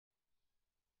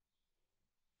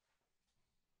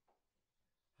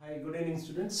Hi, good evening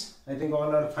students. I think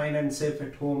all are fine and safe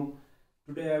at home.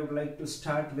 Today I would like to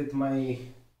start with my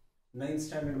 9th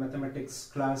standard mathematics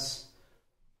class.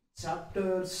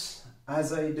 Chapters,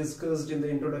 as I discussed in the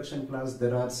introduction class,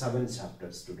 there are 7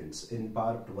 chapters students in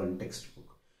part 1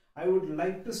 textbook. I would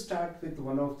like to start with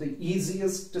one of the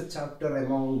easiest chapter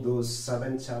among those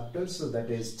 7 chapters. So that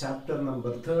is chapter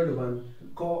number 3rd one,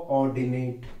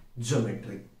 coordinate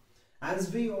geometry.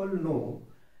 As we all know,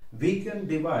 we can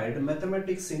divide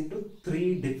mathematics into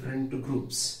 3 different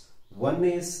groups. One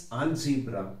is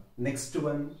algebra, next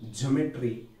one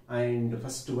geometry, and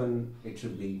first one it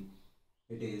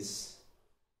is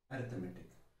arithmetic.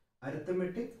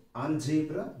 Arithmetic,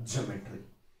 algebra, geometry.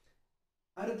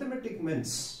 Arithmetic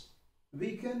means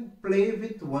we can play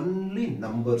with only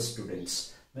numbers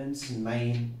students. Means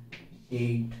 9,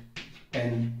 8,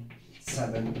 10,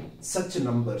 7, such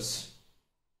numbers.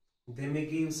 They may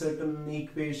give certain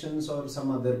equations or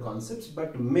some other concepts,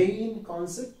 but main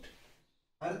concept,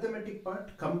 arithmetic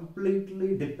part,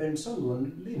 completely depends on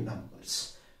only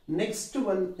numbers. Next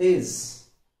one is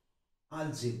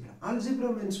algebra.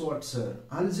 Algebra means what, sir?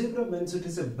 Algebra means it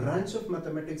is a branch of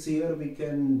mathematics. Here we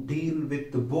can deal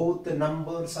with both the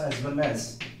numbers as well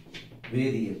as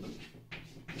variable.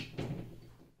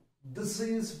 This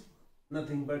is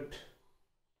nothing but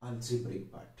algebraic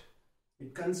part.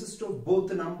 It consists of both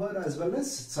the number as well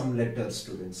as some letters,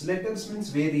 students. Letters means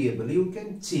variable. You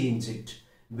can change it.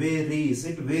 Varies.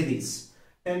 It varies.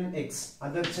 10x.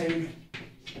 Other child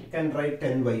can write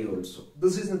 10y also.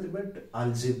 This is nothing but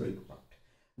algebraic part.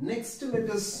 Next, let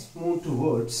us move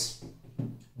towards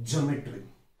geometry.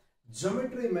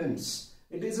 Geometry means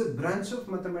it is a branch of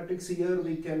mathematics. Here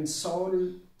we can solve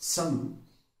some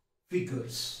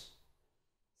figures,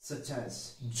 such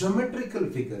as geometrical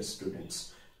figures,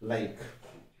 students, like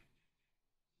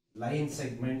line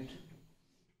segment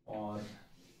or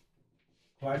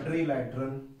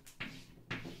quadrilateral,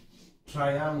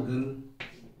 triangle,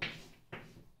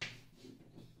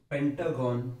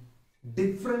 pentagon,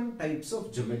 different types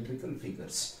of geometrical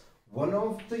figures. One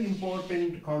of the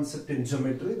important concept in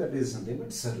geometry, that is nothing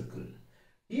but circle.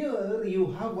 Here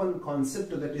you have one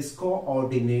concept that is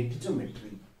coordinate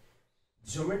geometry.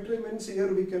 Geometry means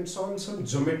here we can solve some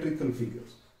geometrical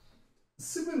figures.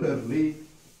 Similarly,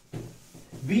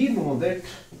 we know that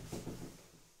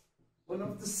one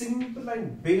of the simple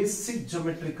and basic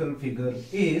geometrical figure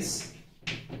is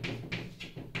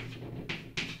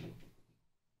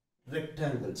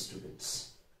rectangle,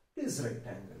 students. It is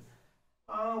rectangle.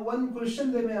 One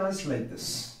question they may ask like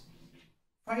this.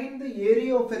 Find the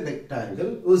area of a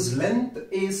rectangle whose length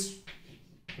is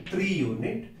 3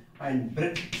 units and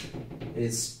breadth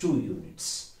is 2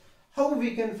 units. How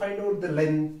we can find out the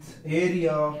length,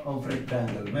 area of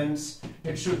rectangle? Means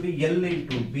it should be L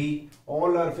into B.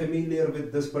 All are familiar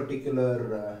with this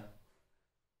particular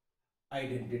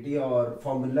identity or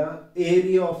formula.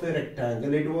 Area of a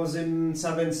rectangle, it was in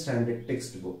 7th standard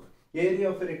textbook. Area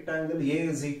of a rectangle, A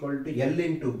is equal to L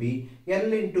into B.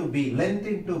 L into B, length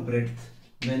into breadth,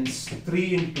 means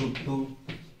 3 into 2.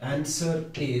 Answer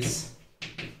is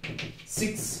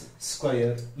 6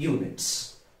 square units.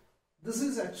 This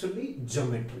is actually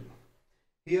geometry.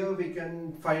 Here we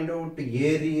can find out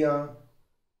the area,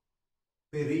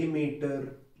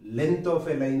 perimeter, length of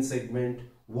a line segment,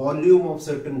 volume of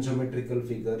certain geometrical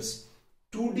figures.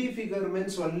 2D figure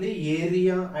means only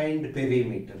area and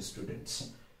perimeter,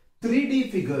 students.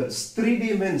 3D figures,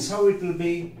 3D means how it will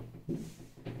be?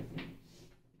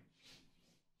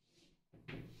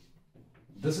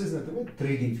 This is nothing but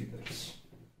 3D figures.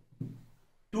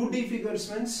 2D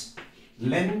figures means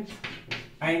length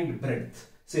and breadth.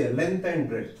 Say length and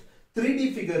breadth.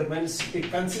 3D figure means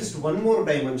it consists one more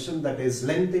dimension, that is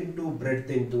length into breadth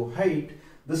into height.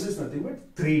 This is nothing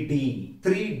but 3D,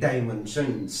 3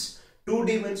 dimensions.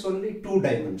 2D means only 2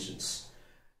 dimensions.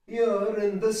 Here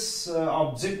in this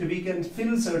object we can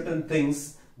fill certain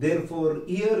things. Therefore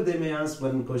here they may ask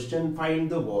one question, find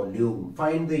the volume,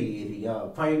 find the area,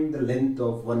 find the length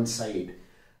of one side.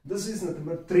 This is nothing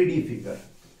but 3D figure.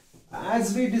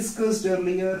 As we discussed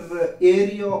earlier,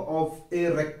 area of a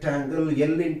rectangle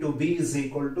L into B is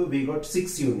equal to, we got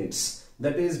 6 units.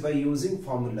 That is by using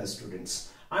formula,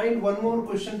 students. And one more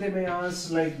question they may ask,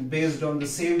 like based on the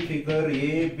same figure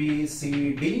A, B,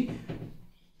 C, D,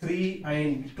 3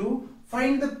 and 2.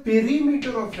 Find the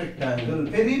perimeter of rectangle.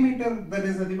 Perimeter, that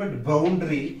is nothing but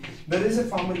boundary. There is a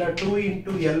formula 2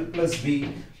 into L plus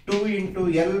B. 2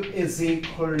 into L is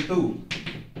equal to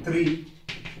 3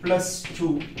 plus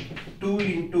 2. 2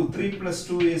 into 3 plus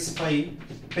 2 is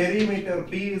 5. Perimeter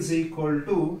P is equal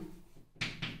to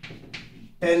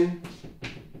 10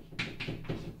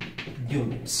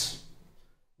 units.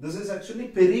 This is actually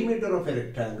perimeter of a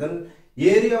rectangle.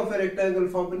 Area of a rectangle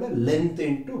formula, length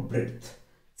into breadth.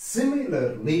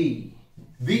 Similarly,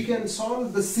 we can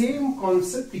solve the same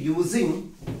concept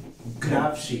using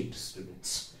graph sheet,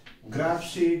 students. Graph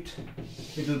sheet,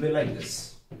 it will be like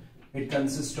this. It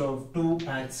consists of two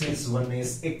axes. One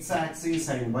is x-axis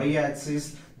and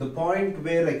y-axis. The point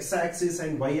where x-axis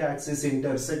and y-axis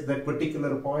intersect, that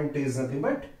particular point is nothing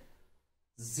but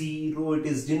 0. It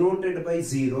is denoted by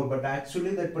 0, but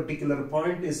actually that particular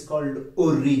point is called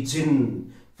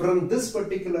origin. From this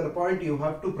particular point you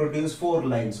have to produce 4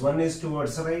 lines. One is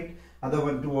towards right, other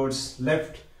one towards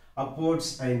left,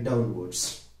 upwards and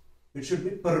downwards. It should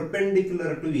be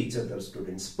perpendicular to each other,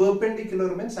 students.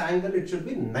 Perpendicular means angle, it should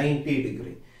be 90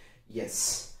 degree.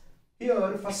 Yes.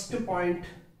 Here first point,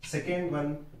 second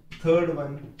one, third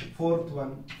one, fourth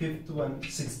one, fifth one,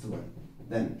 sixth one.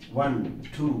 Then 1,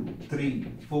 2, 3,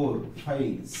 4,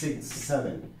 5, 6,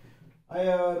 7.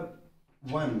 Here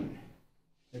 1.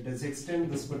 Let us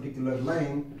extend this particular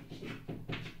line.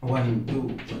 1, 2,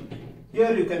 1.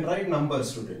 Here you can write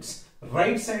numbers, students.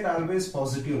 Right side always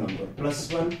positive number.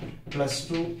 +1,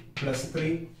 +2,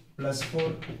 +3,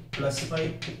 +4,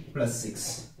 +5,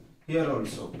 +6. Here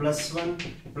also +1,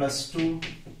 +2,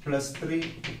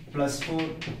 +3,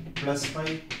 +4,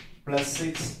 +5,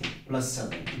 +6,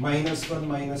 +7.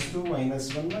 -1, -2,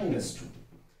 -1, -2.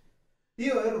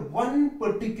 Here one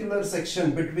particular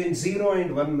section between 0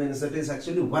 and 1 means that is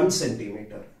actually 1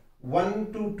 centimeter.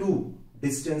 1 to 2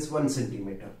 distance 1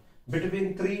 centimeter.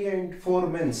 Between 3 and 4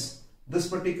 means this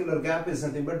particular gap is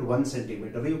nothing but 1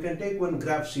 centimeter. You can take one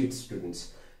graph sheet,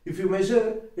 students. If you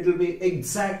measure, it will be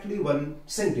exactly 1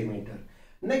 centimeter.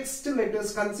 Next, let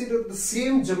us consider the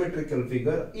same geometrical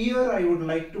figure. Here I would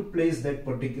like to place that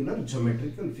particular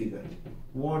geometrical figure.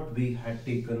 What we had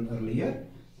taken earlier,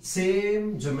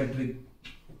 same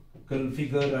geometrical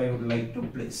figure I would like to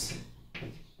place.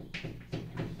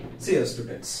 See here,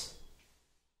 students.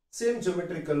 Same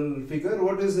geometrical figure.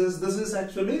 What is this? This is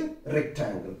actually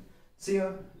rectangle. See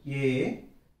here, A,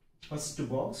 first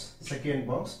box, second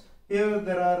box. Here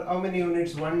there are how many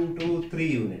units? 1, 2,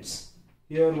 3 units.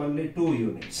 Here only 2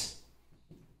 units.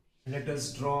 Let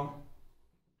us draw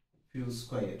few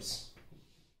squares.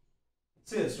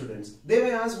 See here, students. They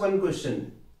may ask one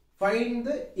question. Find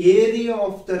the area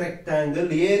of the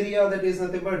rectangle. Area that is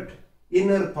nothing but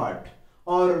inner part,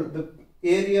 or the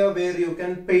area where you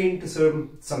can paint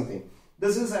something.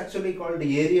 This is actually called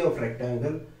the area of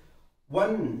rectangle.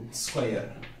 1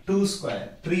 square, 2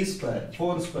 square, 3 square,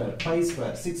 4 square, 5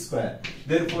 square, 6 square.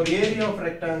 Therefore, area of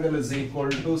rectangle is equal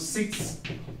to 6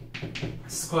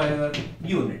 square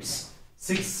units.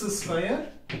 6 square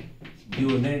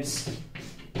units.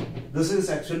 This is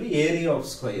actually area of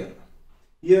square.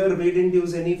 Here we didn't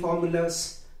use any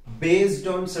formulas. Based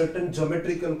on certain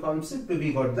geometrical concept,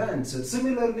 we got the answer.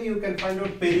 Similarly, you can find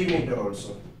out perimeter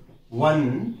also.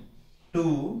 1,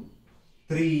 2,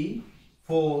 3,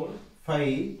 4,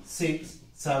 5, 6,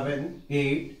 7,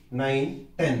 8, 9,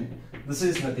 10. This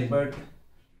is nothing but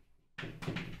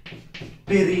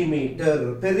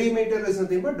perimeter. Perimeter is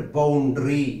nothing but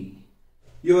boundary.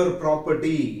 Your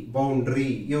property,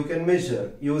 boundary, you can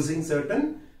measure using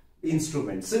certain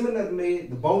instruments. Similarly,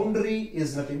 the boundary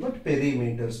is nothing but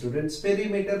perimeter, students.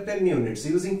 Perimeter 10 units.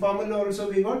 Using formula also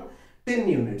we got 10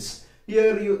 units.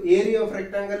 Here area of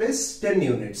rectangle is 10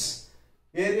 units.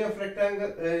 Area of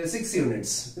rectangle 6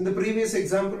 units. In the previous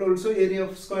example also area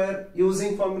of square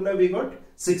using formula we got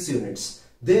 6 units.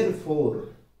 Therefore,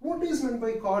 what is meant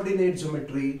by coordinate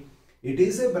geometry? It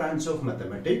is a branch of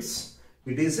mathematics.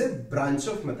 It is a branch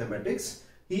of mathematics.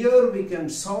 Here we can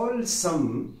solve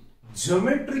some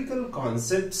geometrical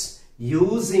concepts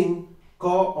using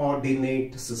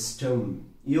coordinate system.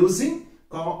 Using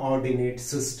coordinate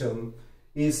system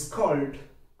is called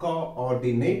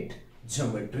coordinate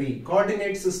geometry.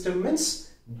 Coordinate system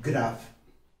means graph.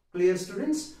 Clear,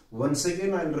 students? Once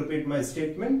again I will repeat my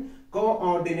statement.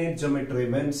 Coordinate geometry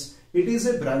means it is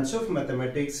a branch of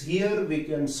mathematics. Here we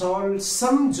can solve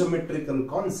some geometrical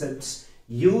concepts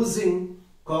using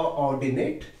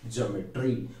coordinate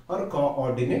geometry, or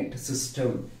coordinate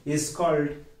system is called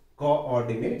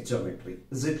coordinate geometry.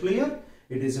 Is it clear?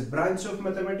 It is a branch of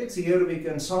mathematics. Here we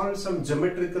can solve some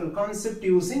geometrical concept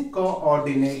using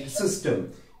coordinate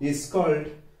system is called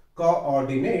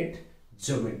coordinate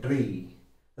geometry.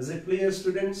 Is it clear,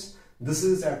 students? This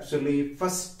is actually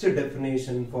first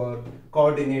definition for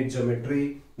coordinate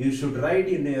geometry. You should write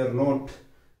in your note.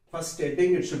 First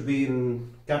heading, it should be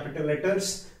in capital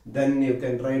letters. Then you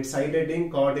can write side heading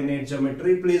coordinate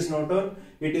geometry. Please note on,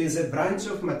 it is a branch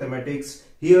of mathematics.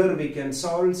 Here we can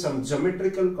solve some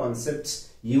geometrical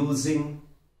concepts using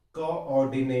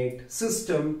coordinate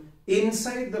system.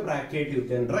 Inside the bracket you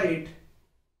can write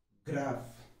graph.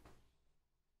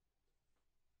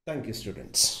 Thank you,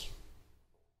 students.